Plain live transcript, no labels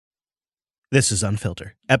This is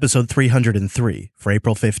Unfiltered, episode 303 for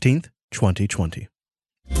April 15th, 2020.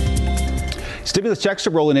 Stimulus checks are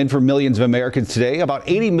rolling in for millions of Americans today. About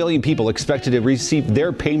 80 million people expected to receive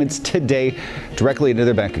their payments today directly into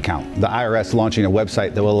their bank account. The IRS launching a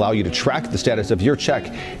website that will allow you to track the status of your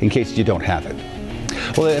check in case you don't have it.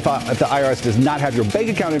 Well, if the IRS does not have your bank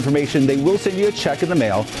account information, they will send you a check in the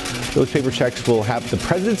mail. Those paper checks will have the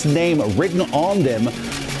president's name written on them,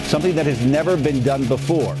 something that has never been done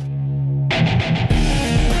before.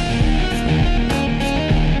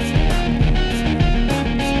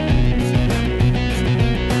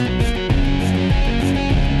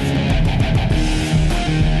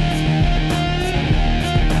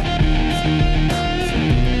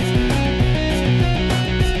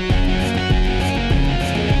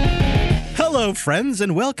 Hello, friends,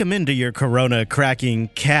 and welcome into your Corona Cracking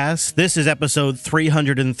Cast. This is episode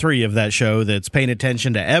 303 of that show that's paying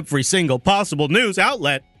attention to every single possible news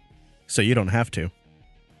outlet, so you don't have to.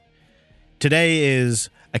 Today is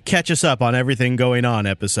a catch us up on everything going on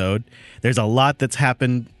episode. There's a lot that's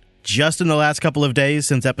happened just in the last couple of days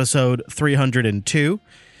since episode 302.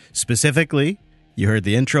 Specifically, you heard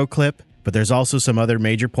the intro clip, but there's also some other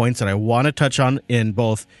major points that I want to touch on in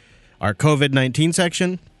both our COVID-19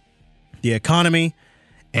 section, the economy,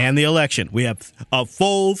 and the election. We have a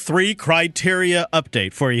full 3 criteria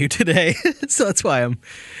update for you today. So that's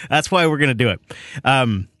why we're going to do it.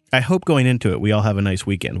 I hope going into it, we all have a nice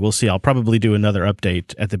weekend. We'll see. I'll probably do another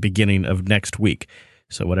update at the beginning of next week.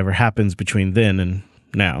 So whatever happens between then and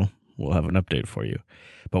now, we'll have an update for you.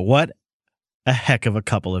 But what a heck of a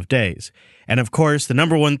couple of days. And of course, the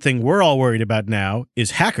number one thing we're all worried about now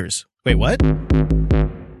is hackers. Wait, what?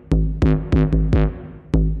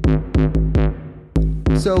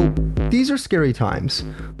 So, these are scary times,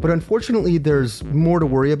 but unfortunately there's more to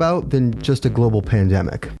worry about than just a global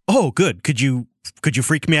pandemic. Oh, good. Could you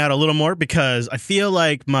freak me out a little more? Because I feel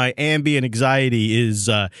like my ambient anxiety is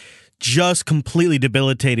just completely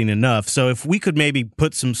debilitating enough. So if we could maybe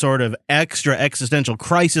put some sort of extra existential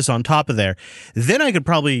crisis on top of there, then I could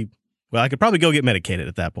probably go get medicated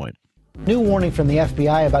at that point. New warning from the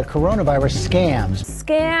FBI about coronavirus scams.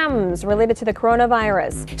 Scams related to the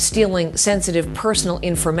coronavirus. Stealing sensitive personal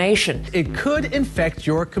information. It could infect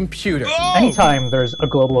your computer. Oh! Anytime there's a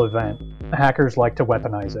global event, hackers like to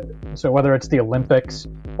weaponize it. So whether it's the Olympics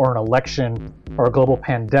or an election or a global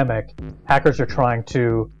pandemic, hackers are trying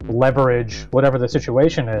to leverage whatever the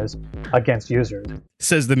situation is against users.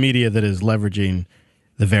 Says the media that is leveraging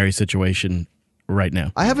the very situation right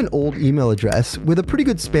now. I have an old email address with a pretty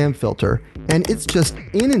good spam filter, and it's just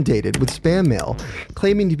inundated with spam mail,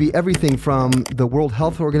 claiming to be everything from the World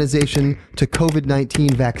Health Organization to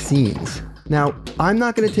COVID-19 vaccines. Now, I'm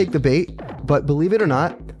not going to take the bait, but believe it or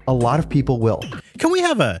not, a lot of people will. Can we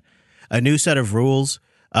have a new set of rules?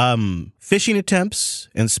 Phishing attempts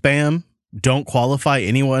and spam don't qualify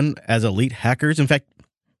anyone as elite hackers. In fact,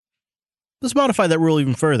 let's modify that rule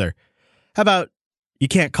even further. How about you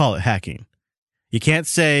can't call it hacking? You can't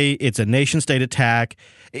say it's a nation-state attack.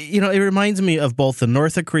 You know, it reminds me of both the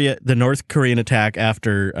North Korean attack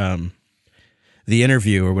after The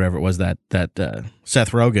Interview or whatever it was, that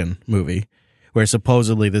Seth Rogen movie, where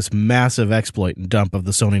supposedly this massive exploit and dump of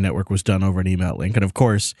the Sony network was done over an email link. And of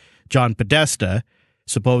course, John Podesta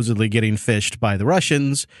supposedly getting phished by the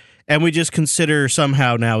Russians. And we just consider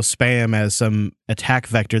somehow now spam as some attack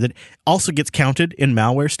vector that also gets counted in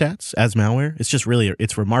malware stats as malware.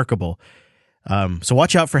 It's remarkable. So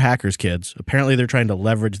watch out for hackers, kids. Apparently they're trying to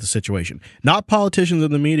leverage the situation. Not politicians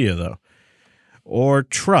in the media, though. Or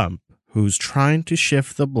Trump, who's trying to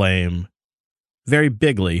shift the blame very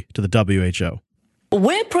bigly to the WHO.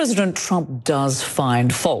 Where President Trump does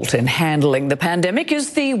find fault in handling the pandemic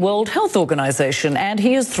is the World Health Organization, and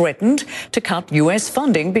he has threatened to cut U.S.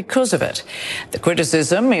 funding because of it. The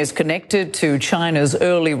criticism is connected to China's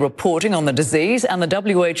early reporting on the disease and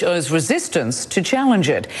the WHO's resistance to challenge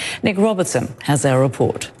it. Nick Robertson has our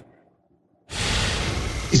report.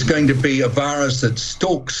 It's going to be a virus that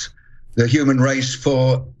stalks the human race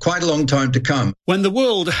for quite a long time to come. When the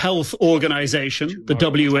World Health Organization, the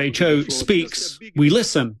WHO, speaks, we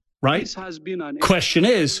listen, right? Question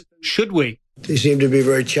is, should we? They seem to be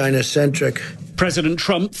very China-centric. President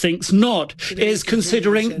Trump thinks not, is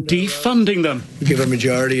considering defunding them. Give a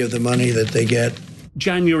majority of the money that they get.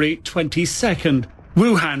 January 22nd.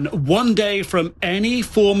 Wuhan, one day from any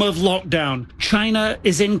form of lockdown. China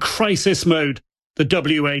is in crisis mode. The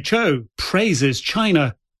WHO praises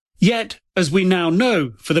China. Yet, as we now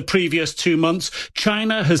know, for the previous 2 months,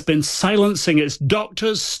 China has been silencing its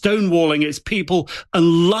doctors, stonewalling its people,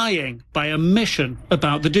 and lying by omission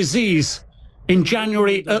about the disease. In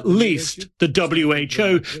January, at least, the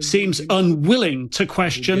WHO seems unwilling to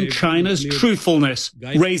question China's truthfulness,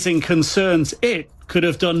 raising concerns it could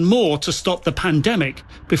have done more to stop the pandemic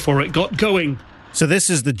before it got going. So this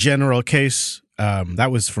is the general case. That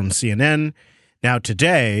was from CNN. Now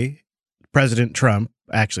today, President Trump,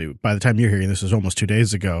 actually, by the time you're hearing this, was almost 2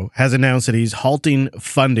 days ago, has announced that he's halting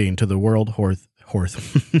funding to the World Health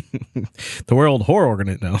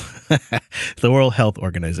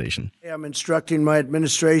Organization. I'm instructing my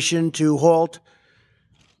administration to halt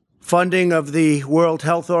funding of the World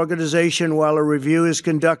Health Organization while a review is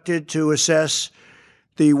conducted to assess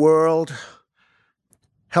the World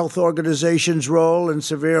Health Organization's role in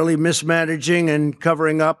severely mismanaging and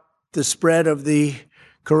covering up the spread of the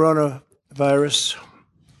coronavirus.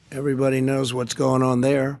 Everybody knows what's going on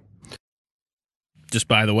there. Just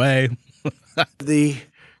by the way. The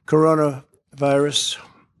coronavirus.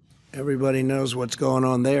 Everybody knows what's going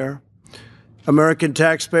on there. American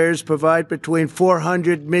taxpayers provide between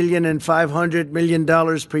 $400 million and $500 million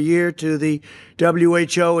per year to the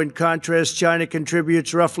WHO. In contrast, China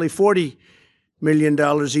contributes roughly $40 million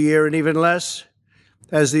a year and even less.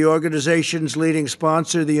 As the organization's leading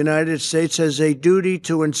sponsor, the United States has a duty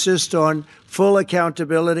to insist on full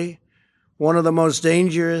accountability. One of the most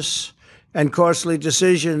dangerous and costly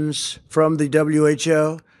decisions from the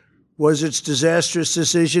WHO was its disastrous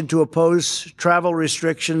decision to oppose travel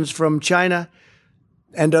restrictions from China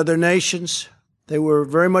and other nations. They were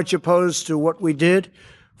very much opposed to what we did.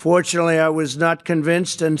 Fortunately, I was not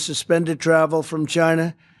convinced and suspended travel from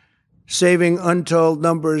China, saving untold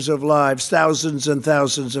numbers of lives. Thousands and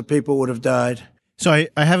thousands of people would have died. So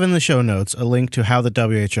I have in the show notes a link to how the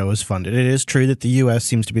WHO is funded. It is true that the U.S.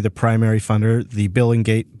 seems to be the primary funder. The Bill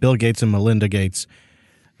Gates and Melinda Gates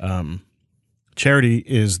charity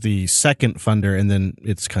is the second funder, and then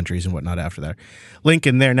it's countries and whatnot after that. Link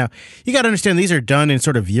in there. Now, you got to understand these are done in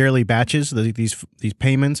sort of yearly batches, these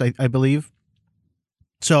payments, I believe.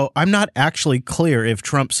 So I'm not actually clear if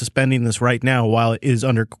Trump suspending this right now while it is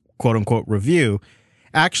under quote-unquote review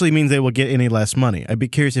actually means they will get any less money. I'd be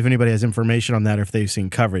curious if anybody has information on that or if they've seen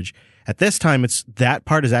coverage. At this time, that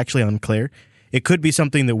part is actually unclear. It could be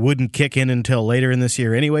something that wouldn't kick in until later in this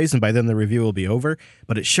year anyways, and by then the review will be over.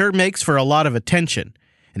 But it sure makes for a lot of attention,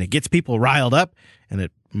 and it gets people riled up, and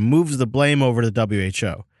it moves the blame over to the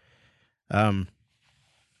WHO. I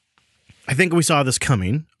think we saw this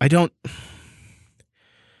coming.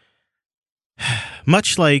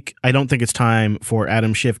 Much like I don't think it's time for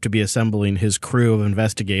Adam Schiff to be assembling his crew of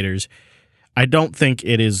investigators, I don't think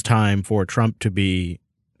it is time for Trump to be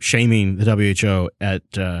shaming the WHO at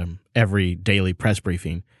every daily press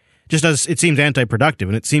briefing. Just as it seems anti-productive,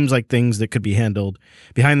 and it seems like things that could be handled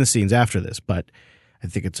behind the scenes after this, but I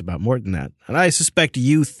think it's about more than that. And I suspect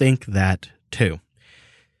you think that too.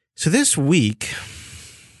 So this week,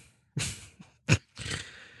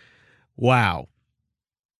 wow.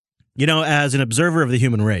 You know, as an observer of the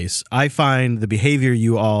human race, I find the behavior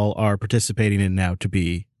you all are participating in now to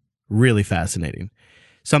be really fascinating.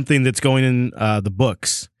 Something that's going in the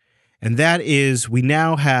books. And that is we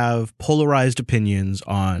now have polarized opinions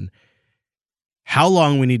on how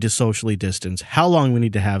long we need to socially distance, how long we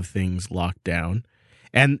need to have things locked down.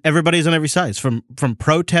 And everybody's on every side, from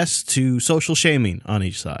protests to social shaming on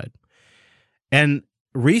each side. And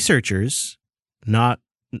researchers, not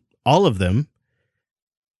all of them,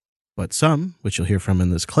 but some, which you'll hear from in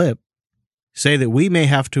this clip, say that we may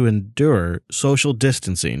have to endure social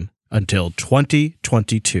distancing until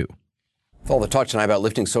 2022. With all the talk tonight about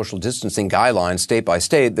lifting social distancing guidelines state by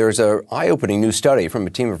state, there's an eye-opening new study from a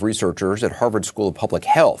team of researchers at Harvard School of Public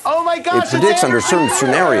Health. Oh my gosh! It predicts under certain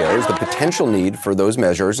scenarios the potential need for those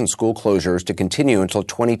measures and school closures to continue until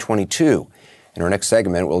 2022. In our next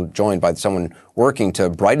segment, we'll be joined by someone working to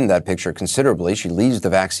brighten that picture considerably. She leads the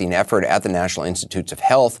vaccine effort at the National Institutes of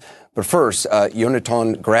Health. But first,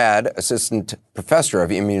 Yonatan Grad, Assistant Professor of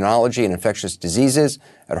Immunology and Infectious Diseases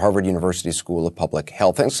at Harvard University School of Public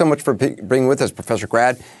Health. Thanks so much for being with us, Professor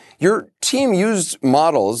Grad. Your team used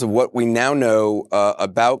models of what we now know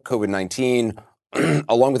about COVID-19,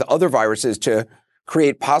 along with other viruses, to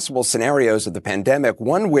create possible scenarios of the pandemic,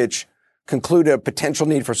 one which concluded a potential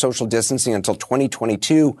need for social distancing until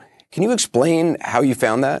 2022. Can you explain how you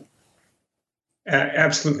found that?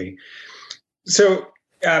 Absolutely. So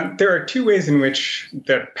there are two ways in which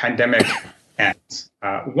the pandemic ends.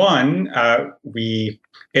 One, we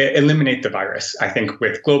eliminate the virus. I think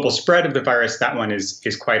with global spread of the virus, that one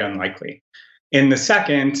is quite unlikely. In the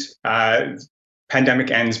second,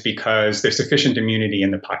 pandemic ends because there's sufficient immunity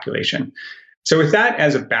in the population. So with that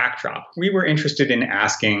as a backdrop, we were interested in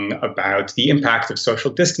asking about the impact of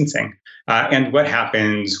social distancing and what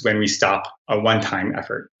happens when we stop a one-time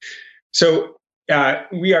effort. So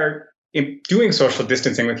we are doing social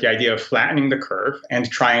distancing with the idea of flattening the curve and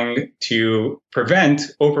trying to prevent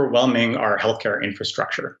overwhelming our healthcare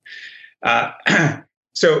infrastructure.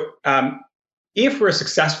 So if we're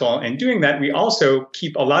successful in doing that, we also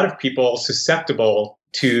keep a lot of people susceptible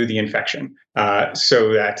to the infection,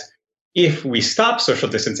 so that if we stop social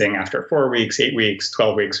distancing after 4 weeks, 8 weeks,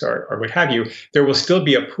 12 weeks, or what have you, there will still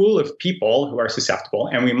be a pool of people who are susceptible.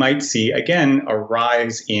 And we might see, again, a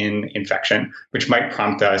rise in infection, which might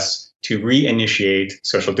prompt us to reinitiate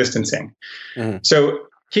social distancing. Mm-hmm. So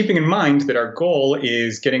keeping in mind that our goal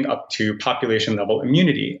is getting up to population level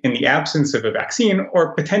immunity in the absence of a vaccine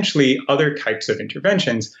or potentially other types of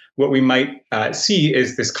interventions, what we might see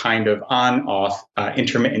is this kind of on-off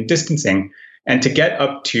intermittent distancing. And to get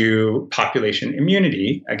up to population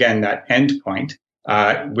immunity, again, that endpoint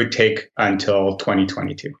would take until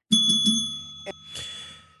 2022.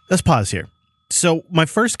 Let's pause here. So my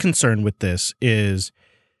first concern with this is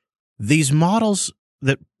these models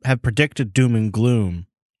that have predicted doom and gloom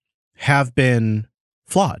have been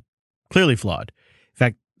flawed, clearly flawed. In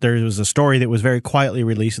fact, there was a story that was very quietly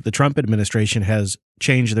released that the Trump administration has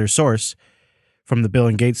changed their source from the Bill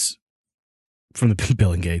and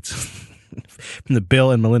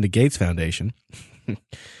Melinda Gates Foundation.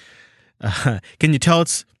 Can you tell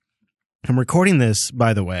I'm recording this,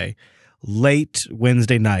 by the way, late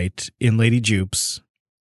Wednesday night in Lady Jupes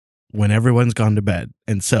when everyone's gone to bed.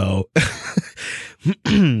 And so,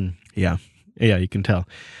 yeah, you can tell.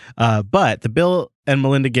 But the Bill and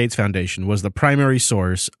Melinda Gates Foundation was the primary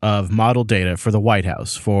source of model data for the White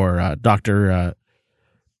House for Dr.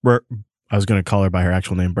 I was going to call her by her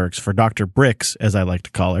actual name, Birx, for Dr. Birx, as I like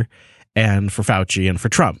to call her, and for Fauci and for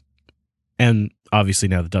Trump, and obviously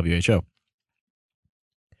now the WHO.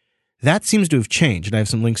 That seems to have changed, and I have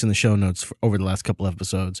some links in the show notes over the last couple of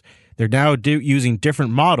episodes. They're now using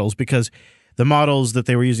different models because the models that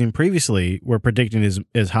they were using previously were predicting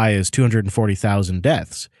as high as 240,000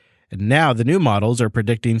 deaths, and now the new models are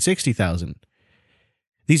predicting 60,000.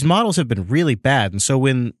 These models have been really bad, and so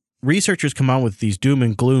when researchers come on with these doom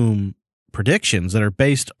and gloom predictions that are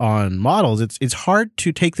based on models, it's hard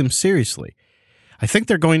to take them seriously. I think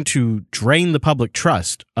they're going to drain the public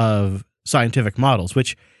trust of scientific models,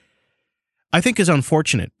 which I think is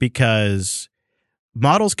unfortunate because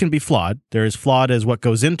models can be flawed. They're as flawed as what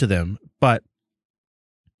goes into them, but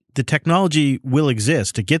the technology will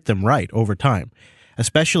exist to get them right over time,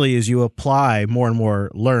 especially as you apply more and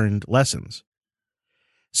more learned lessons.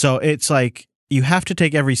 So it's like you have to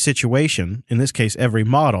take every situation, in this case, every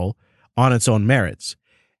model, on its own merits.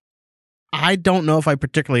 I don't know if I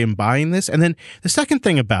particularly am buying this. And then the second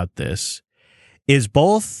thing about this is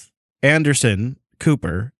both Anderson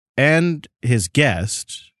Cooper and his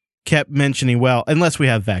guest kept mentioning, well, unless we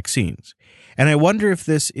have vaccines. And I wonder if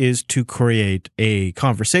this is to create a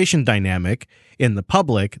conversation dynamic in the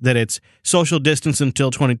public that it's social distance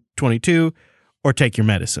until 2022 or take your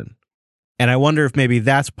medicine. And I wonder if maybe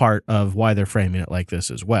that's part of why they're framing it like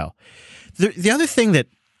this as well. The other thing that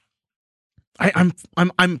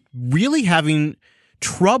I'm really having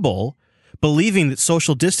trouble believing that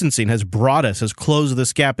social distancing has closed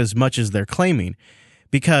this gap as much as they're claiming,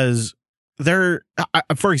 because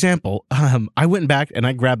for example, I went back and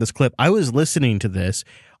I grabbed this clip. I was listening to this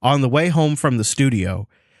on the way home from the studio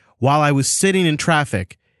while I was sitting in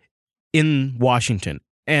traffic in Washington.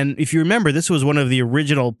 And if you remember, this was one of the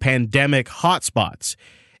original pandemic hotspots.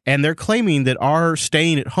 And they're claiming that our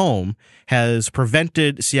staying at home has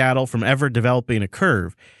prevented Seattle from ever developing a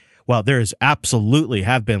curve. Well, there is absolutely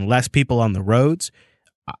have been less people on the roads.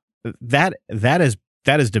 That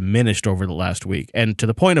has diminished over the last week. And to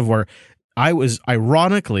the point of where I was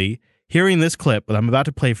ironically hearing this clip that I'm about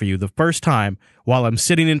to play for you the first time while I'm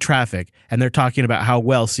sitting in traffic, and they're talking about how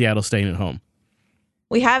well Seattle's staying at home.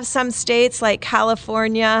 We have some states like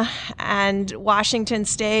California and Washington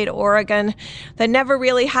State, Oregon, that never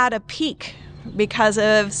really had a peak because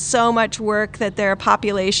of so much work that their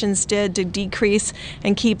populations did to decrease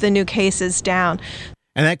and keep the new cases down.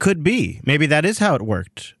 And that could be. Maybe that is how it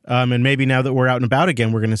worked. And maybe now that we're out and about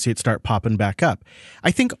again, we're going to see it start popping back up.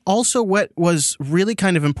 I think also what was really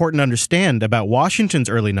kind of important to understand about Washington's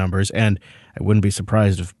early numbers, and I wouldn't be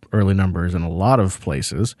surprised if early numbers in a lot of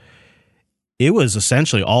places, it was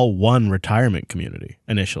essentially all one retirement community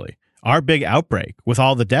initially. Our big outbreak with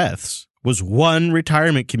all the deaths was one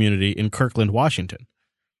retirement community in Kirkland, Washington.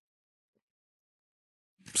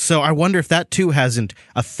 So I wonder if that too hasn't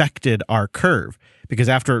affected our curve, because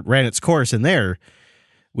after it ran its course in there,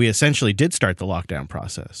 we essentially did start the lockdown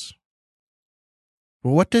process.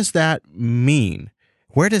 Well, what does that mean?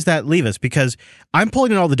 Where does that leave us? Because I'm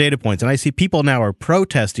pulling in all the data points, and I see people now are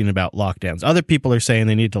protesting about lockdowns. Other people are saying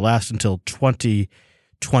they need to last until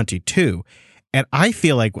 2022. And I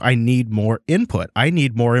feel like I need more input. I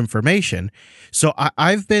need more information. So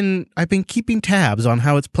I've been keeping tabs on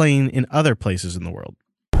how it's playing in other places in the world.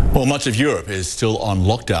 Well, much of Europe is still on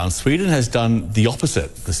lockdown. Sweden has done the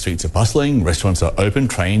opposite. The streets are bustling, restaurants are open,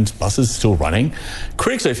 trains, buses still running.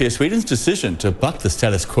 Critics fear Sweden's decision to buck the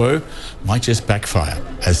status quo might just backfire,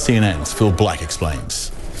 as CNN's Phil Black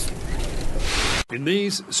explains. In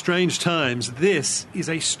these strange times, this is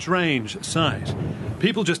a strange sight.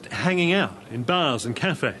 People just hanging out in bars and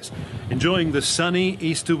cafes, enjoying the sunny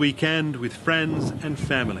Easter weekend with friends and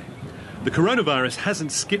family. The coronavirus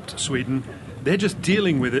hasn't skipped Sweden. They're just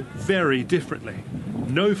dealing with it very differently.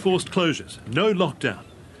 No forced closures, no lockdown.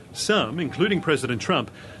 Some, including President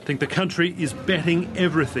Trump, think the country is betting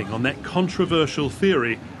everything on that controversial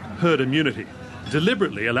theory, herd immunity,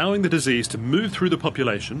 deliberately allowing the disease to move through the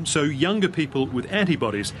population so younger people with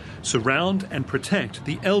antibodies surround and protect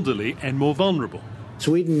the elderly and more vulnerable.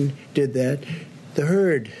 Sweden did that. The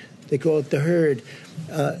herd, they call it the herd.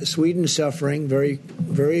 Sweden suffering very,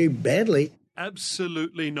 very badly.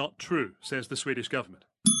 Absolutely not true, says the Swedish government.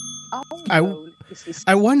 I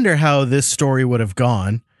wonder how this story would have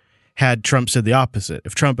gone had Trump said the opposite.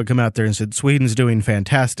 If Trump had come out there and said, Sweden's doing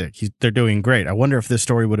fantastic, they're doing great. I wonder if this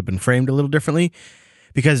story would have been framed a little differently,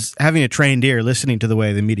 because having a trained ear, listening to the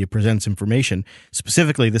way the media presents information,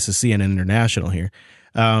 specifically this is CNN International here,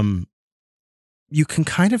 you can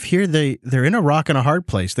kind of hear they're in a rock and a hard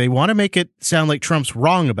place. They want to make it sound like Trump's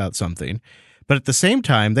wrong about something, but at the same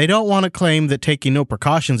time, they don't want to claim that taking no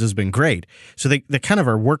precautions has been great. So they kind of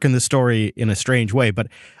are working the story in a strange way. But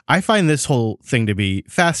I find this whole thing to be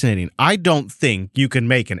fascinating. I don't think you can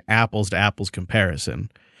make an apples-to-apples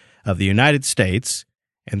comparison of the United States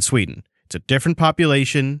and Sweden. It's a different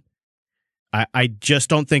population. I just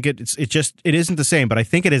don't think it isn't the same, but I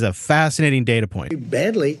think it is a fascinating data point.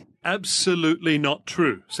 Badly. Absolutely not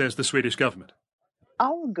true, says the Swedish government.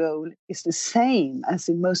 Our goal is the same as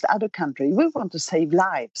in most other countries. We want to save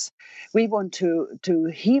lives. We want to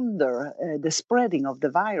hinder the spreading of the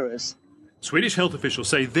virus. Swedish health officials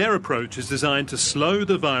say their approach is designed to slow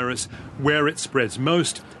the virus where it spreads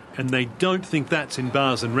most, and they don't think that's in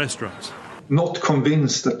bars and restaurants. Not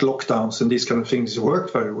convinced that lockdowns and these kind of things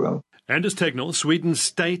work very well. Anders Tegnell, Sweden's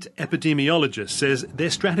state epidemiologist, says their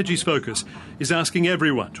strategy's focus is asking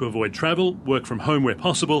everyone to avoid travel, work from home where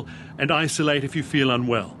possible, and isolate if you feel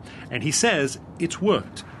unwell. And he says it's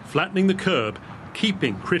worked, flattening the curve,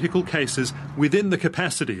 keeping critical cases within the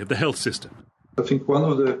capacity of the health system. I think one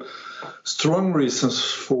of the strong reasons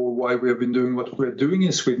for why we have been doing what we're doing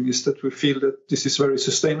in Sweden is that we feel that this is very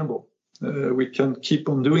sustainable. We can keep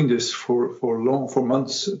on doing this for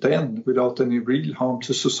months then without any real harm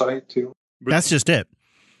to society. That's just it.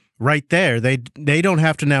 Right there, they don't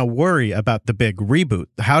have to now worry about the big reboot.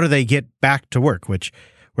 How do they get back to work, which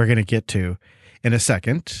we're going to get to in a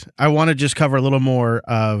second. I want to just cover a little more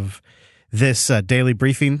of this daily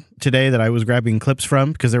briefing today that I was grabbing clips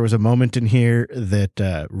from, because there was a moment in here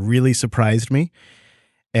that really surprised me.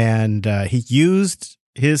 And he used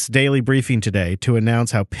his daily briefing today to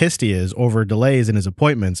announce how pissed he is over delays in his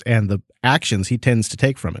appointments and the actions he tends to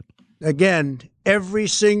take from it. Again, every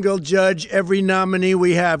single judge, every nominee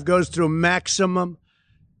we have goes through maximum,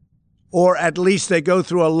 or at least they go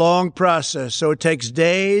through a long process. So it takes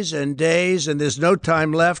days and days, and there's no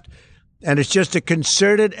time left. And it's just a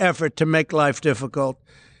concerted effort to make life difficult.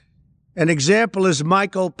 An example is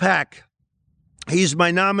Michael Pack. He's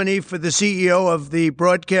my nominee for the CEO of the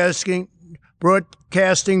Broadcasting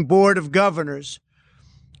Board of Governors.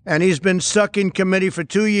 And he's been stuck in committee for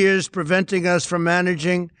 2 years, preventing us from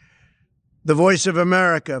managing the Voice of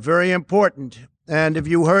America. Very important. And if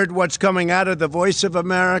you heard what's coming out of the Voice of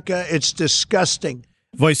America, it's disgusting.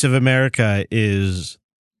 Voice of America is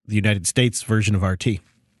the United States version of RT.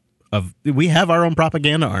 We have our own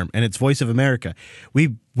propaganda arm, and it's Voice of America.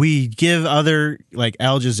 We give other, like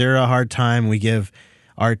Al Jazeera, a hard time. We give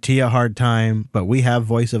RT a hard time, but we have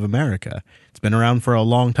Voice of America. It's been around for a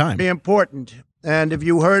long time. Very important. And if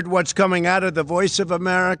you heard what's coming out of the Voice of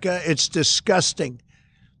America, it's disgusting.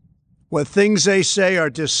 What things they say are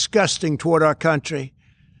disgusting toward our country.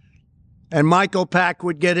 And Michael Pack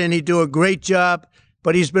would get in. He'd do a great job,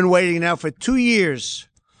 but he's been waiting now for 2 years.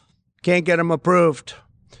 Can't get him approved.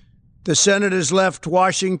 The Senate has left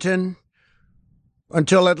Washington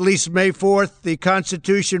until at least May 4th. The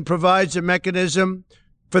Constitution provides a mechanism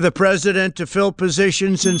for the president to fill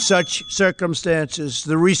positions in such circumstances,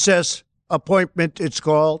 the recess appointment, it's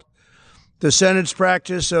called. The Senate's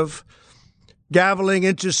practice of gaveling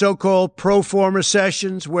into so-called pro forma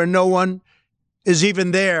sessions where no one is even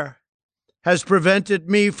there has prevented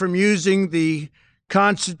me from using the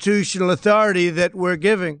constitutional authority that we're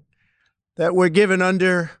given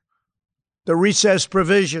under the recess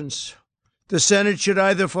provisions. The Senate should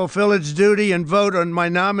either fulfill its duty and vote on my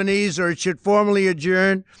nominees, or it should formally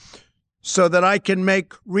adjourn so that I can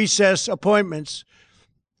make recess appointments.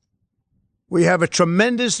 We have a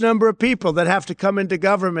tremendous number of people that have to come into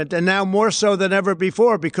government, and now more so than ever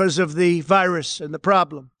before because of the virus and the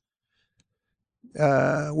problem.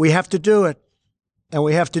 We have to do it, and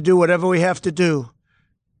we have to do whatever we have to do.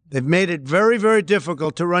 They've made it very, very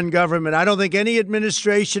difficult to run government. I don't think any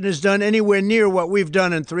administration has done anywhere near what we've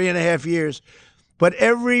done in 3.5 years. But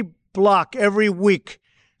every block, every week,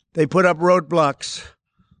 they put up roadblocks.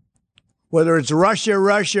 Whether it's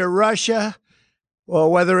Russia,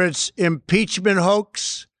 or whether it's impeachment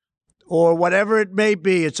hoax, or whatever it may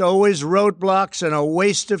be, it's always roadblocks and a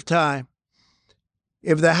waste of time.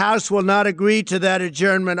 If the House will not agree to that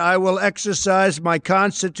adjournment, I will exercise my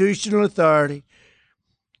constitutional authority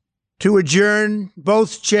to adjourn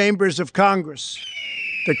both chambers of Congress.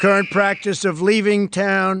 The current practice of leaving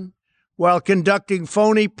town while conducting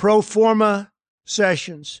phony pro forma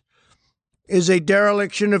sessions is a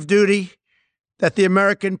dereliction of duty that the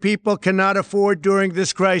American people cannot afford during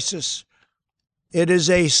this crisis. It is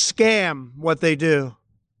a scam, what they do.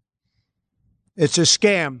 It's a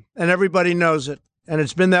scam, and everybody knows it. And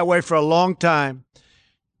it's been that way for a long time.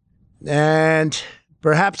 And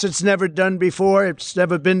perhaps it's never done before. It's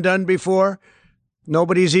never been done before.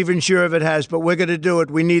 Nobody's even sure if it has, but we're going to do it.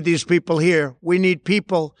 We need these people here. We need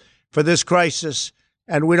people for this crisis,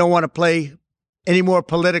 and we don't want to play any more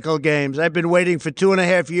political games. I've been waiting for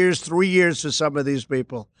 2.5 years, 3 years for some of these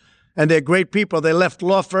people, and they're great people. They left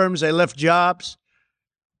law firms. They left jobs.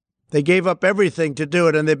 They gave up everything to do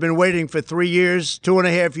it, and they've been waiting for 3 years,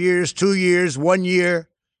 2.5 years, 2 years, 1 year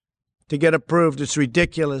to get approved. It's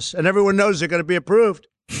ridiculous. And everyone knows they're going to be approved.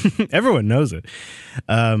 Everyone knows it.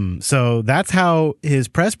 So that's how his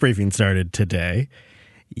press briefing started today.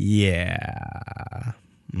 Yeah.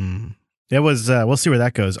 It was, we'll see where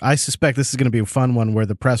that goes. I suspect this is going to be a fun one where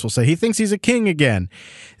the press will say he thinks he's a king again.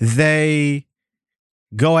 They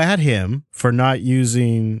go at him for not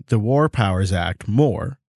using the War Powers Act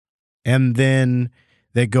more. And then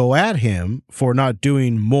they go at him for not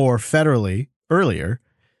doing more federally earlier.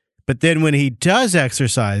 But then when he does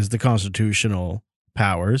exercise the constitutional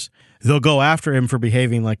powers, they'll go after him for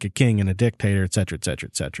behaving like a king and a dictator, et cetera, et cetera,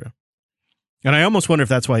 et cetera. And I almost wonder if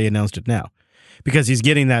that's why he announced it now, because he's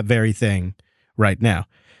getting that very thing right now.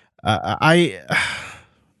 I'm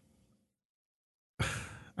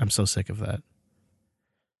so sick of that.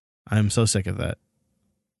 I'm so sick of that.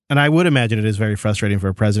 And I would imagine it is very frustrating for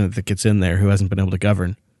a president that gets in there who hasn't been able to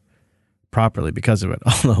govern properly because of it.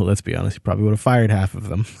 Although, let's be honest, he probably would have fired half of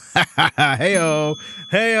them. Hey-oh,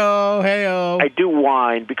 hey-oh, hey-oh. I do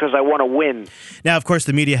whine because I want to win. Now, of course,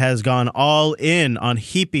 the media has gone all in on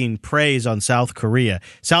heaping praise on South Korea.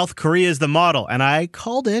 South Korea is the model, and I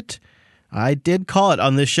did call it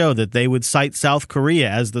on this show that they would cite South Korea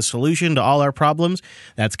as the solution to all our problems.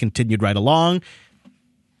 That's continued right along.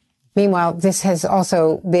 Meanwhile, this has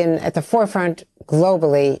also been at the forefront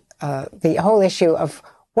globally, the whole issue of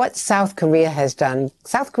what South Korea has done.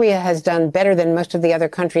 South Korea has done better than most of the other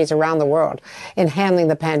countries around the world in handling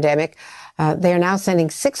the pandemic. They are now sending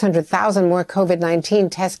 600,000 more COVID-19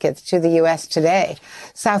 test kits to the U.S. today.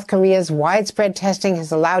 South Korea's widespread testing has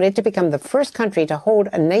allowed it to become the first country to hold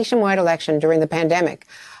a nationwide election during the pandemic,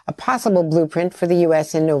 a possible blueprint for the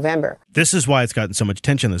U.S. in November. This is why it's gotten so much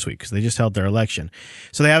attention this week, because they just held their election.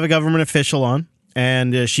 So they have a government official on.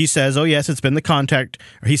 And she says, oh, yes, it's been the contact,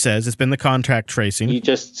 or he says it's been the contact tracing. You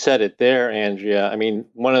just said it there, Andrea. I mean,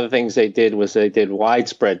 one of the things they did was they did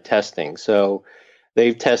widespread testing. So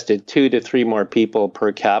they've tested 2 to 3 more people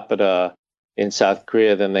per capita in South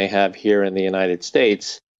Korea than they have here in the United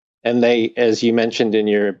States. And they, as you mentioned in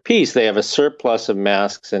your piece, they have a surplus of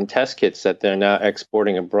masks and test kits that they're now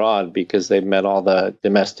exporting abroad because they've met all the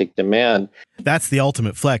domestic demand. That's the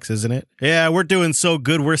ultimate flex, isn't it? Yeah, we're doing so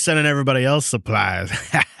good, we're sending everybody else supplies.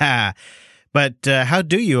 But how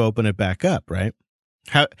do you open it back up, right?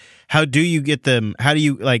 How do you get them? How do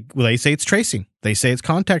you, well, they say it's tracing. They say it's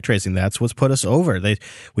contact tracing. That's what's put us over.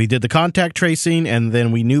 We did the contact tracing, and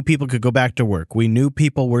then we knew people could go back to work. We knew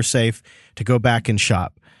people were safe to go back and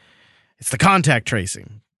shop. It's the contact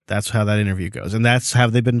tracing. That's how that interview goes. And that's how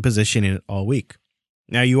they've been positioning it all week.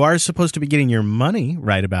 Now, you are supposed to be getting your money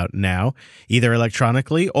right about now, either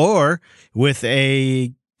electronically or with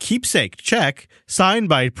a keepsake check signed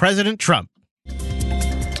by President Trump.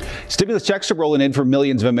 Stimulus checks are rolling in for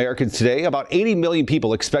millions of Americans today. About 80 million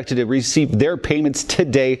people expected to receive their payments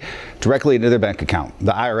today directly into their bank account.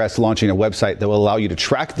 The IRS launching a website that will allow you to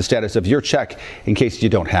track the status of your check in case you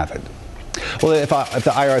don't have it. Well, if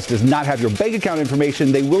the IRS does not have your bank account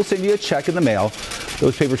information, they will send you a check in the mail.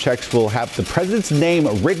 Those paper checks will have the president's name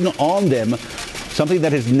written on them, something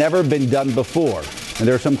that has never been done before. And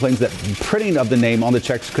there are some claims that printing of the name on the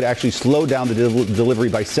checks could actually slow down the delivery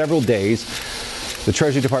by several days. The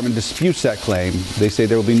Treasury Department disputes that claim. They say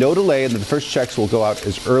there will be no delay and that the first checks will go out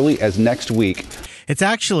as early as next week. It's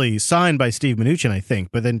actually signed by Steve Mnuchin, I think,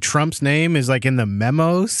 but then Trump's name is like in the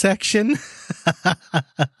memo section.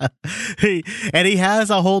 He has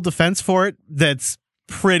a whole defense for it that's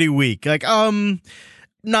pretty weak. Like,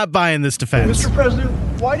 not buying this defense. Mr. President,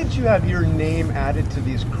 why did you have your name added to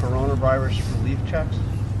these coronavirus relief checks?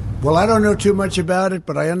 Well, I don't know too much about it,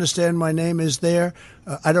 but I understand my name is there.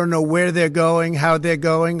 I don't know where they're going, how they're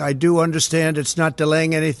going. I do understand it's not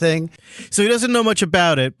delaying anything. So he doesn't know much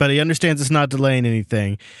about it, but he understands it's not delaying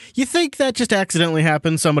anything. You think that just accidentally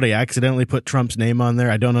happened? Somebody accidentally put Trump's name on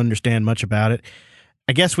there? I don't understand much about it.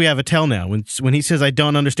 I guess we have a tell now. When he says I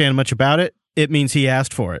don't understand much about it, it means he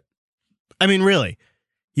asked for it. I mean, really.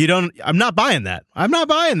 I'm not buying that. I'm not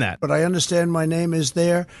buying that. But I understand my name is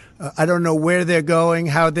there. I don't know where they're going,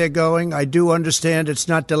 how they're going. I do understand it's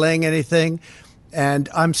not delaying anything, and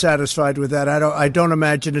I'm satisfied with that. I don't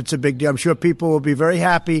imagine it's a big deal. I'm sure people will be very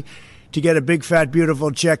happy to get a big, fat,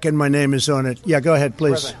 beautiful check, and my name is on it. Yeah, go ahead,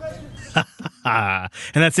 please. And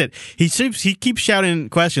that's it. He keeps shouting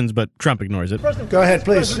questions, but Trump ignores it. Go ahead,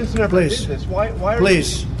 please. Please.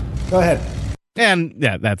 Please. Go ahead. And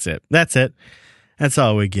yeah, that's it. That's it. That's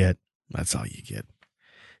all we get. That's all you get.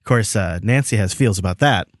 Of course, Nancy has feels about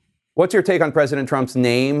that. What's your take on President Trump's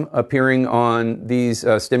name appearing on these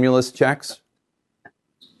stimulus checks?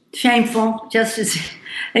 Shameful. Just as,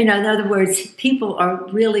 in other words, people are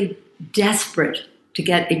really desperate to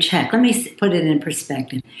get a check. Let me put it in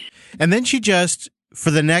perspective. And then she just,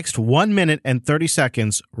 for the next 1 minute and 30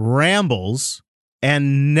 seconds, rambles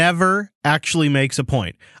and never actually makes a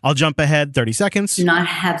point. I'll jump ahead 30 seconds. Do not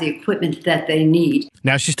have the equipment that they need.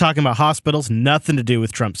 Now she's talking about hospitals, nothing to do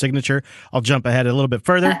with Trump's signature. I'll jump ahead a little bit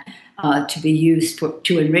further. To be used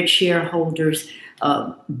to enrich shareholders,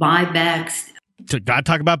 buybacks. Got to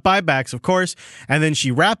talk about buybacks, of course. And then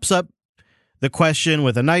she wraps up the question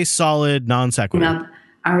with a nice, solid non sequitur.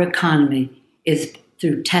 Our economy is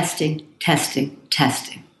through testing, testing,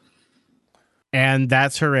 testing. And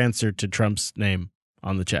that's her answer to Trump's name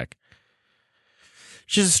on the check.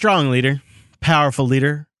 She's a strong leader, powerful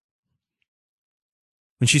leader.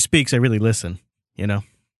 When she speaks, I really listen, you know.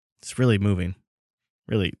 It's really moving.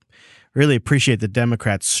 Really, really appreciate the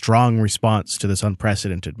Democrats' strong response to this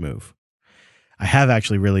unprecedented move. I have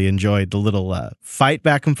actually really enjoyed the little fight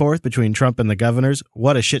back and forth between Trump and the governors.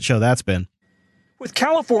 What a shit show that's been. With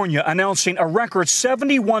California announcing a record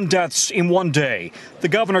 71 deaths in one day, the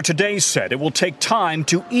governor today said it will take time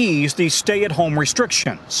to ease these stay-at-home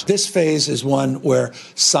restrictions. This phase is one where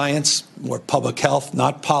science, where public health,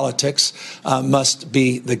 not politics, must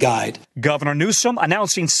be the guide. Governor Newsom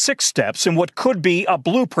announcing 6 steps in what could be a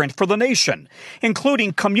blueprint for the nation,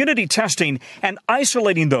 including community testing and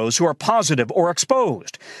isolating those who are positive or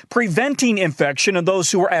exposed, preventing infection in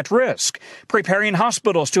those who are at risk, preparing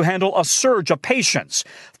hospitals to handle a surge of patients,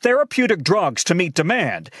 therapeutic drugs to meet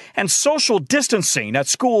demand, and social distancing at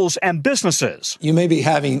schools and businesses. You may be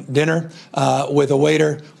having dinner with a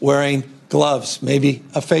waiter wearing gloves, maybe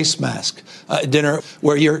a face mask, dinner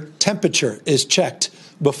where your temperature is checked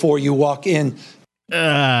before you walk in.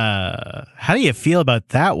 How do you feel about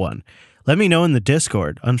that one? Let me know in the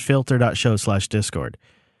Discord, unfilter.show/Discord.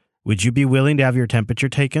 Would you be willing to have your temperature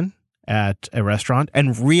taken at a restaurant?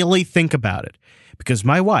 And really think about it. Because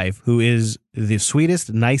my wife, who is the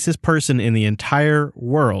sweetest, nicest person in the entire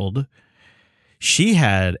world, she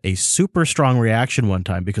had a super strong reaction one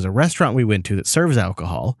time because a restaurant we went to that serves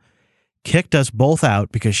alcohol kicked us both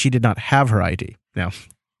out because she did not have her ID. Now,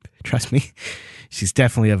 trust me, she's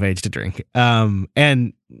definitely of age to drink.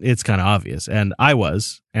 And it's kind of obvious. And I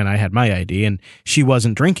was, and I had my ID, and she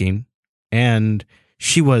wasn't drinking. And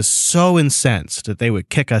she was so incensed that they would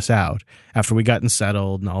kick us out after we gotten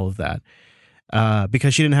settled and all of that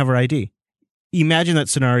because she didn't have her ID. Imagine that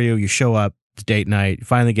scenario. You show up, it's date night, you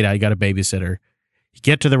finally get out, you got a babysitter, you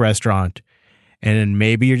get to the restaurant, and then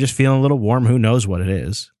maybe you're just feeling a little warm. Who knows what it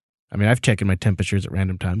is? I mean, I've checked my temperatures at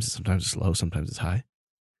random times. Sometimes it's low, sometimes it's high.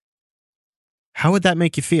 How would that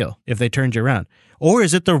make you feel if they turned you around? Or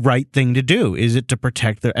is it the right thing to do? Is it to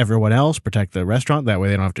protect everyone else, protect the restaurant? That way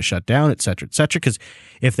they don't have to shut down, et cetera, et cetera. Because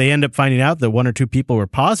if they end up finding out that one or two people were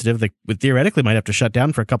positive, they theoretically might have to shut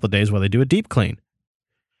down for a couple of days while they do a deep clean.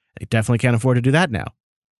 They definitely can't afford to do that now.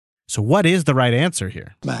 So what is the right answer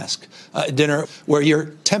here? Mask. Dinner where your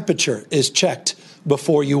temperature is checked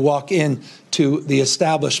before you walk in to the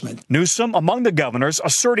establishment. Newsom among the governors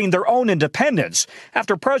asserting their own independence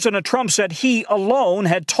after President Trump said he alone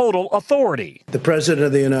had total authority. The President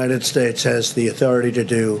of the United States has the authority to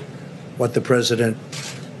do what the President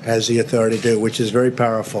has the authority to do, which is very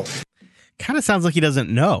powerful. Kind of sounds like he doesn't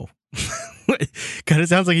know. Kind of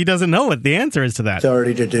sounds like he doesn't know what the answer is to that.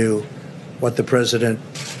 Authority to do what the President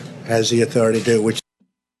has the authority to do, which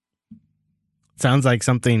sounds like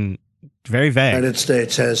something very vague. The United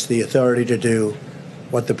States has the authority to do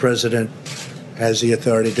what the President has the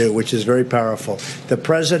authority to do, which is very powerful. The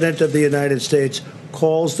President of the United States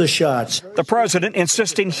calls the shots. The president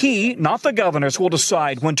insisting he, not the governors, will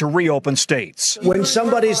decide when to reopen states. When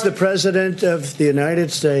somebody's the President of the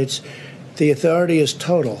United States, the authority is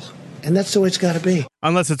total. And that's the way it's got to be.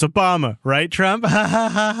 Unless it's Obama, right, Trump?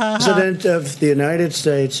 President of the United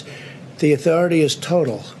States, the authority is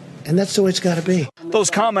total. And that's the way it's got to be.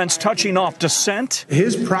 Those comments touching off dissent.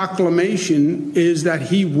 His proclamation is that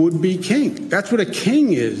he would be king. That's what a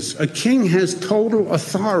king is. A king has total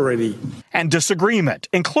authority. And disagreement,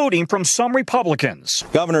 including from some Republicans.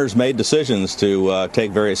 Governors made decisions to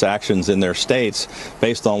take various actions in their states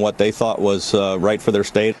based on what they thought was right for their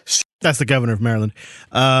state. That's the governor of Maryland.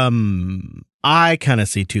 I kind of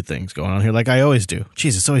see two things going on here, like I always do.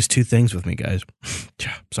 Jeez, it's always two things with me, guys.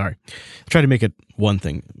 Sorry. I try to make it one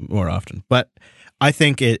thing more often. But I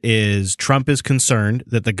think it is Trump is concerned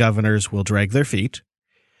that the governors will drag their feet,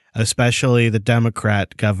 especially the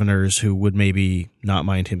Democrat governors who would maybe not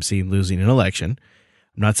mind him losing an election.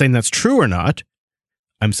 I'm not saying that's true or not.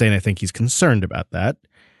 I'm saying I think he's concerned about that.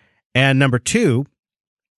 And number two,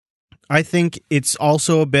 I think it's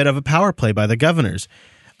also a bit of a power play by the governors.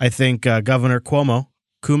 I think Governor Cuomo,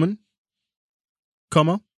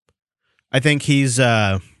 I think he's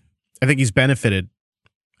benefited.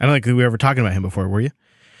 I don't think we were ever talking about him before, were you?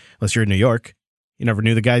 Unless you're in New York. You never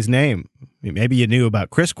knew the guy's name. Maybe you knew about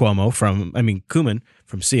Chris Cuomo Cuomo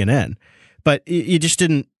from CNN, but you just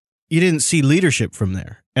didn't see leadership from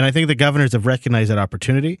there. And I think the governors have recognized that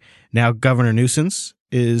opportunity. Now Governor Newsom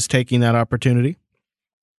is taking that opportunity.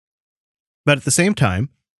 But at the same time,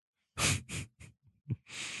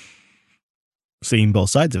 seeing both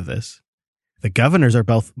sides of this, the governors are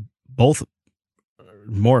both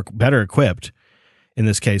better equipped, in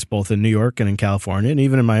this case, both in New York and in California, and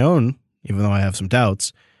even in my own, even though I have some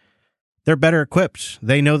doubts, they're better equipped.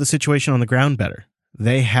 They know the situation on the ground better.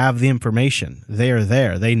 They have the information. They are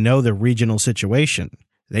there. They know the regional situation.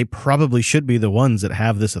 They probably should be the ones that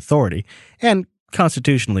have this authority, and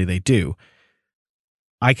constitutionally they do.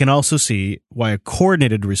 I can also see why a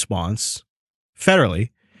coordinated response,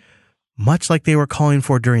 federally, much like they were calling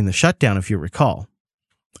for during the shutdown, if you recall.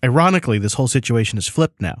 Ironically, this whole situation is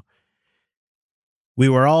flipped now. We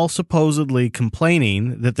were all supposedly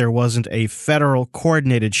complaining that there wasn't a federal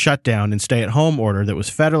coordinated shutdown and stay-at-home order that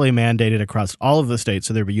was federally mandated across all of the states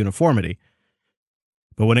so there would be uniformity.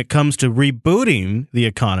 But when it comes to rebooting the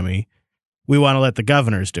economy, we want to let the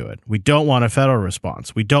governors do it. We don't want a federal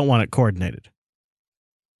response. We don't want it coordinated.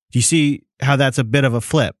 Do you see how that's a bit of a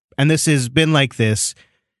flip? And this has been like this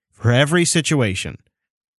for every situation.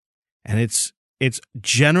 And it's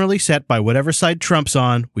generally set by whatever side Trump's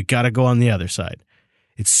on. We got to go on the other side.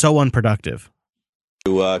 It's so unproductive.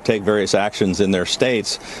 To take various actions in their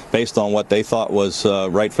states based on what they thought was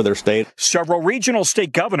right for their state. Several regional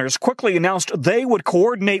state governors quickly announced they would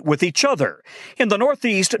coordinate with each other. In the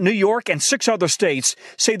Northeast, New York and 6 other states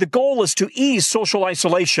say the goal is to ease social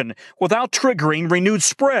isolation without triggering renewed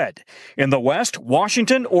spread. In the West,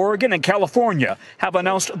 Washington, Oregon, and California have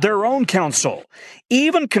announced their own council.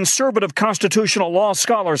 Even conservative constitutional law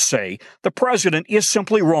scholars say the president is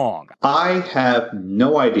simply wrong. I have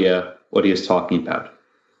no idea what he is talking about.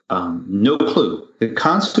 No clue. The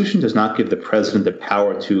Constitution does not give the president the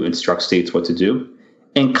power to instruct states what to do,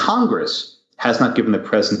 and Congress has not given the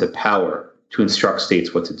president the power to instruct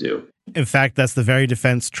states what to do. In fact, that's the very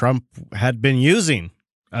defense Trump had been using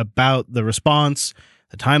about the response,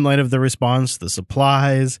 the timeline of the response, the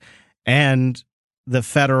supplies, and the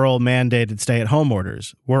federal mandated stay-at-home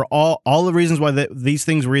orders. Were all the reasons why these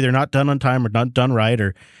things were either not done on time or not done right,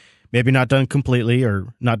 or maybe not done completely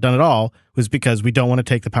or not done at all, was because we don't want to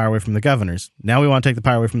take the power away from the governors. Now we want to take the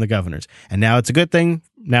power away from the governors. And now it's a good thing.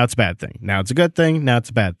 Now it's a bad thing. Now it's a good thing. Now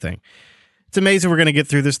it's a bad thing. It's amazing we're going to get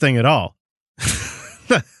through this thing at all.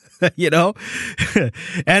 You know?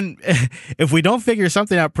 And if we don't figure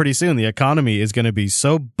something out pretty soon, the economy is going to be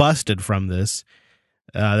so busted from this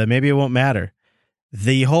that maybe it won't matter.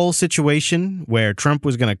 The whole situation where Trump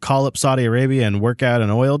was going to call up Saudi Arabia and work out an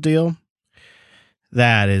oil deal,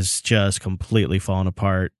 that is just completely fallen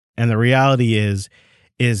apart. And the reality is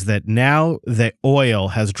that now that oil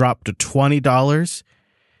has dropped to $20,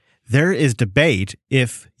 there is debate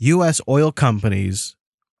if U.S. oil companies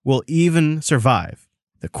will even survive.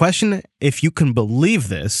 The question, if you can believe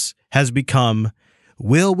this, has become,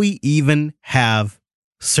 will we even have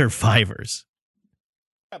survivors?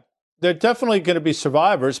 They're definitely going to be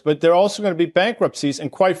survivors, but they're also going to be bankruptcies.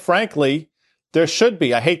 And quite frankly, there should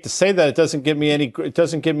be. I hate to say that. It doesn't give me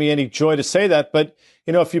any joy to say that. But,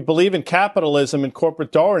 you know, if you believe in capitalism and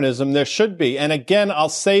corporate Darwinism, there should be. And again, I'll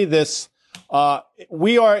say this.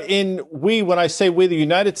 When I say we, the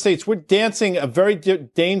United States, we're dancing a very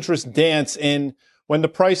dangerous dance in when the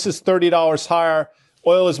price is $30 higher,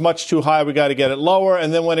 oil is much too high, we got to get it lower.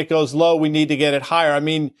 And then when it goes low, we need to get it higher. I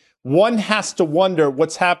mean, one has to wonder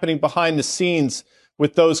what's happening behind the scenes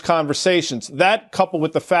with those conversations. That coupled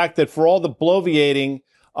with the fact that for all the bloviating,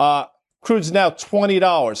 crude's now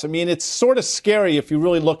 $20. I mean, it's sort of scary if you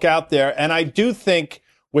really look out there. And I do think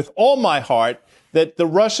with all my heart that the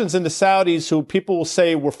Russians and the Saudis, who people will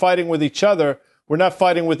say we're fighting with each other, we're not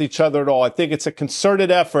fighting with each other at all. I think it's a concerted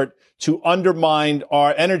effort to undermine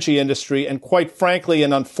our energy industry. And quite frankly,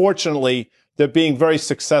 and unfortunately, they're being very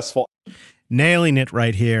successful. Nailing it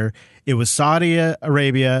right here. It was Saudi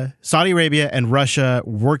Arabia and Russia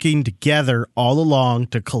working together all along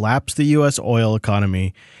to collapse the U.S. oil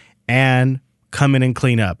economy and come in and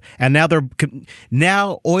clean up. And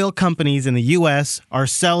now oil companies in the U.S. are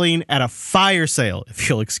selling at a fire sale, if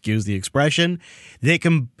you'll excuse the expression. They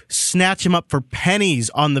can snatch them up for pennies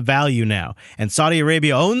on the value now. And Saudi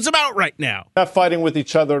Arabia owns them outright now. Not fighting with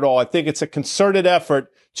each other at all. I think it's a concerted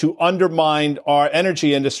effort to undermine our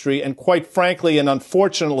energy industry. And quite frankly, and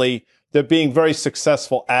unfortunately, they're being very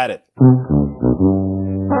successful at it.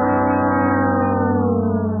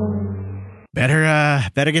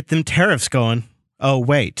 Better get them tariffs going. Oh,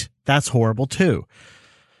 wait, that's horrible too.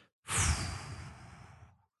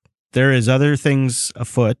 There is other things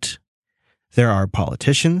afoot. There are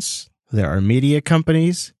politicians, there are media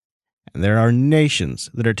companies, and there are nations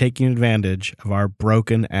that are taking advantage of our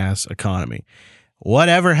broken-ass economy.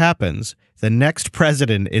 Whatever happens, the next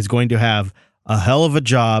president is going to have a hell of a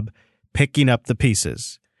job picking up the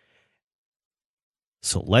pieces.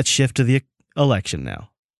 So let's shift to the election now.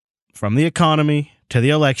 From the economy to the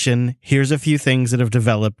election, here's a few things that have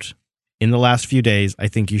developed in the last few days I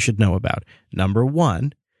think you should know about. Number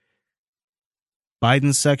one,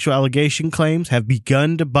 Biden's sexual allegation claims have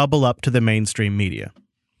begun to bubble up to the mainstream media.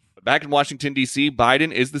 Back in Washington, D.C.,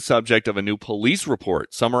 Biden is the subject of a new police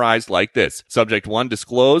report summarized like this. Subject 1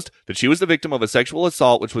 disclosed that she was the victim of a sexual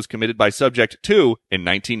assault which was committed by Subject 2 in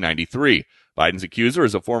 1993. Biden's accuser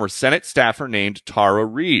is a former Senate staffer named Tara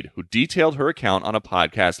Reid, who detailed her account on a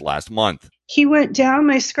podcast last month. He went down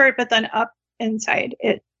my skirt, but then up inside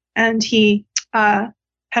it, and he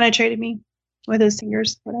penetrated me with his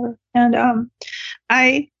fingers, whatever.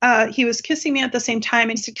 And he was kissing me at the same time,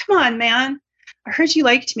 and he said, "Come on, man. I heard you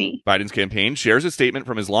liked me." Biden's campaign shares a statement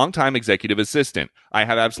from his longtime executive assistant. "I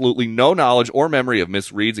have absolutely no knowledge or memory of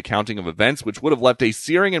Miss Reid's accounting of events which would have left a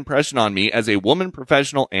searing impression on me as a woman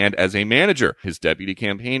professional and as a manager." His deputy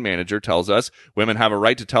campaign manager tells us, "Women have a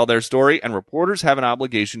right to tell their story, and reporters have an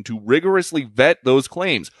obligation to rigorously vet those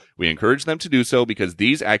claims. We encourage them to do so because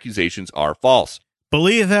these accusations are false."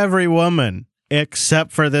 Believe every woman,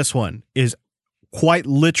 except for this one, is quite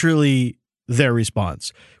literally their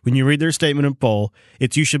response. When you read their statement in full,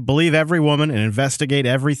 it's you should believe every woman and investigate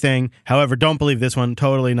everything. However, don't believe this one.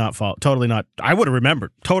 Totally not fault. Totally not. I would have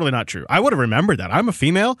remembered. Totally not true. I would have remembered that. I'm a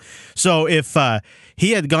female. So if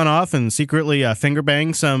he had gone off and secretly finger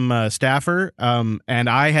banged some staffer and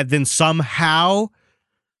I had then somehow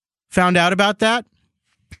found out about that,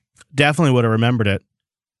 definitely would have remembered it.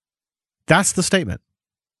 That's the statement.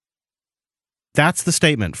 That's the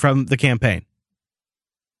statement from the campaign.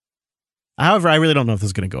 However, I really don't know if this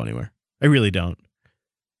is going to go anywhere. I really don't.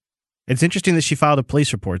 It's interesting that she filed a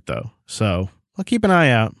police report, though. So I'll keep an eye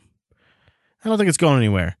out. I don't think it's going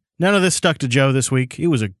anywhere. None of this stuck to Joe this week. It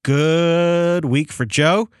was a good week for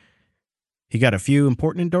Joe. He got a few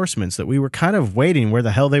important endorsements that we were kind of waiting where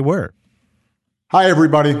the hell they were. Hi,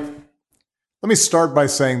 everybody. Let me start by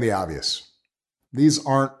saying the obvious. These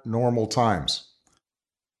aren't normal times.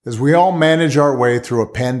 As we all manage our way through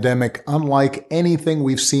a pandemic unlike anything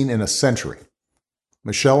we've seen in a century,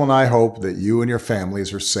 Michelle and I hope that you and your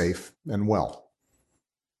families are safe and well.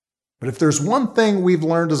 But if there's one thing we've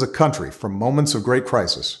learned as a country from moments of great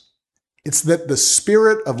crisis, it's that the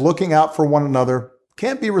spirit of looking out for one another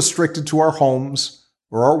can't be restricted to our homes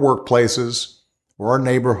or our workplaces or our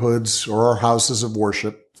neighborhoods or our houses of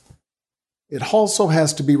worship. It also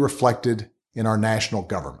has to be reflected in our national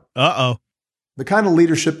government. Uh-oh. The kind of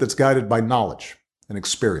leadership that's guided by knowledge and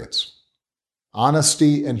experience,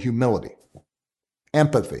 honesty and humility,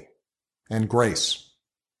 empathy and grace.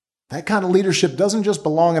 That kind of leadership doesn't just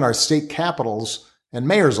belong in our state capitals and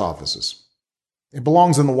mayor's offices. It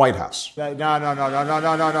belongs in the White House. No.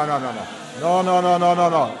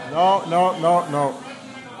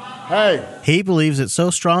 Hey. He believes it so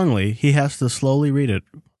strongly, he has to slowly read it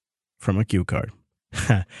from a cue card.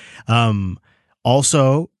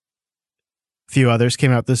 Also, a few others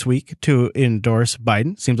came out this week to endorse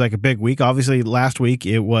Biden. Seems like a big week. Obviously, last week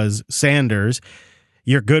it was Sanders.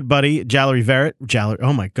 Your good buddy, Valerie Jarrett.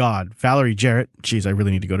 Geez, I really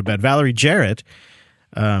need to go to bed. Valerie Jarrett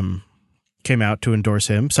came out to endorse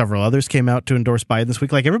him. Several others came out to endorse Biden this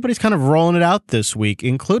week. Like, everybody's kind of rolling it out this week,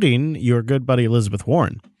 including your good buddy, Elizabeth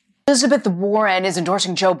Warren. Elizabeth Warren is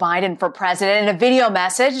endorsing Joe Biden for president. In a video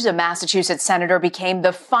message, the Massachusetts senator became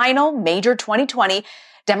the final major 2020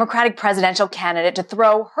 Democratic presidential candidate to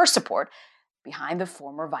throw her support behind the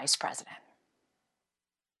former vice president.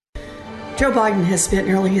 Joe Biden has spent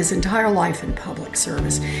nearly his entire life in public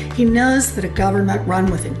service. He knows that a government run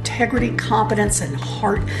with integrity, competence, and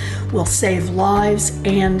heart will save lives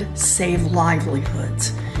and save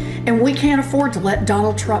livelihoods. And we can't afford to let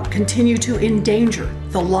Donald Trump continue to endanger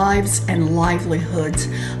the lives and livelihoods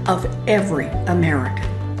of every American.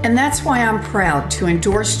 And that's why I'm proud to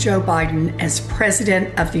endorse Joe Biden as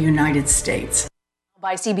President of the United States.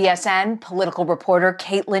 By CBSN political reporter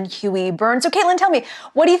Caitlin Huey-Burns. So Caitlin, tell me,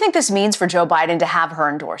 what do you think this means for Joe Biden to have her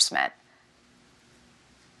endorsement?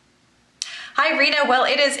 Hi, Rita. Well,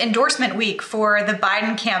 it is endorsement week for the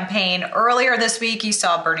Biden campaign. Earlier this week, you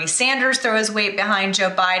saw Bernie Sanders throw his weight behind Joe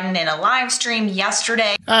Biden in a live stream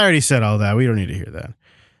yesterday. I already said all that. We don't need to hear that.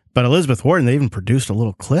 But Elizabeth Warren, they even produced a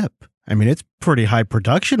little clip. I mean, it's pretty high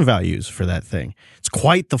production values for that thing. It's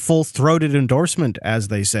quite the full-throated endorsement, as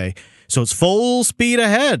they say. So it's full speed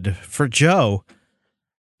ahead for Joe.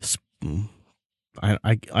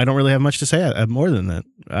 I don't really have much to say more than that.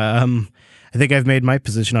 I think I've made my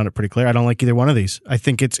position on it pretty clear. I don't like either one of these. I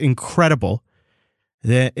think it's incredible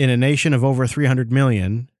that in a nation of over 300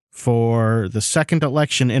 million, for the second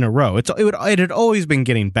election in a row, it had always been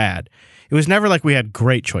getting bad. It was never like we had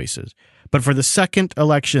great choices. But for the second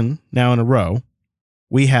election now in a row,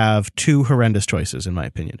 we have two horrendous choices, in my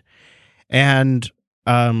opinion. And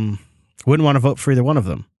wouldn't want to vote for either one of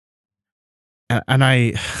them. And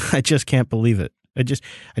I just can't believe it. I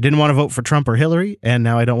didn't want to vote for Trump or Hillary, and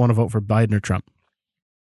now I don't want to vote for Biden or Trump.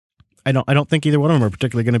 I don't think either one of them are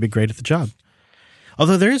particularly going to be great at the job.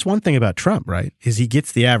 Although there is one thing about Trump, right, is he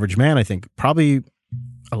gets the average man, I think, probably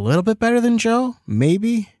a little bit better than Joe.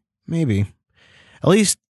 Maybe. At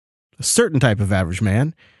least a certain type of average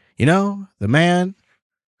man. You know, the man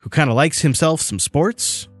who kind of likes himself some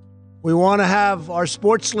sports. We want to have our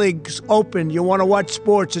sports leagues open. You want to watch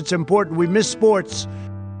sports. It's important. We miss sports.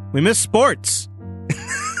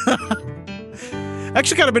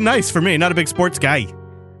 Actually kind of been nice for me. Not a big sports guy.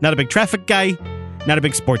 Not a big traffic guy. Not a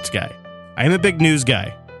big sports guy. I am a big news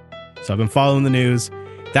guy. So I've been following the news.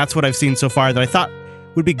 That's what I've seen so far that I thought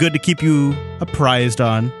would be good to keep you apprised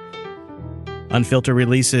on. Unfiltered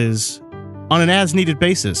releases on an as-needed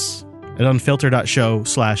basis at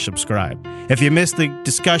unfiltered.show/subscribe. If you missed the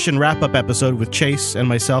discussion wrap-up episode with Chase and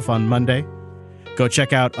myself on Monday, go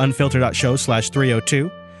check out unfiltered.show/302.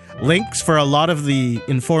 Links for a lot of the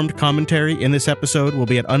informed commentary in this episode will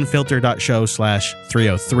be at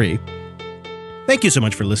unfiltered.show/303. Thank you so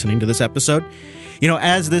much for listening to this episode. You know,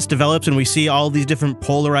 as this develops and we see all these different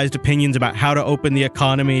polarized opinions about how to open the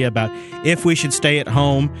economy, about if we should stay at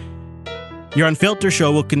home, your Unfiltered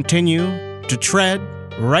show will continue to tread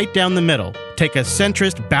right down the middle, take a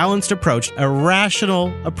centrist, balanced approach, a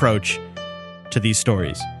rational approach to these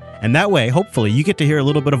stories. And that way, hopefully, you get to hear a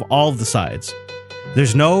little bit of all of the sides.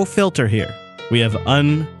 There's no filter here. We have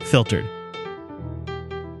Unfiltered.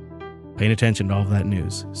 Paying attention to all of that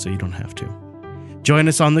news so you don't have to. Join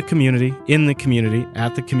us on the community, in the community,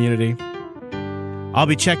 at the community. I'll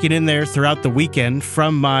be checking in there throughout the weekend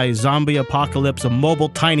from my zombie apocalypse mobile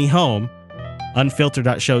tiny home,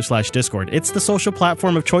 unfiltered.show/Discord. It's the social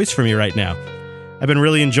platform of choice for me right now. I've been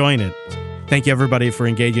really enjoying it. Thank you, everybody, for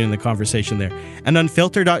engaging in the conversation there. And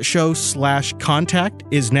unfiltered.show/contact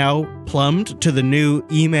is now plumbed to the new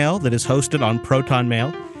email that is hosted on Proton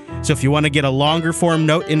Mail. So if you want to get a longer form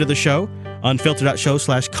note into the show,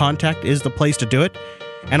 unfiltered.show/contact is the place to do it.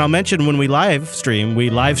 And I'll mention when we live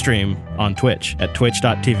stream on Twitch at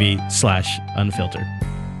twitch.tv/unfiltered.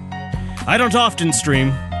 I don't often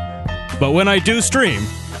stream, but when I do stream,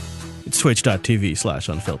 it's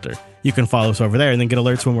twitch.tv/unfiltered. You can follow us over there and then get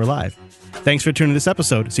alerts when we're live. Thanks for tuning in this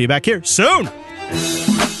episode. See you back here soon.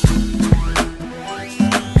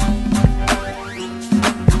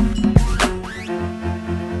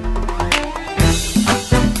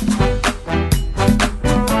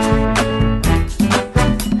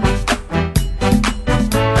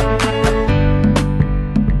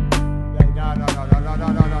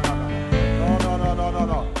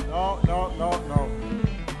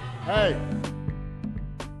 Hey.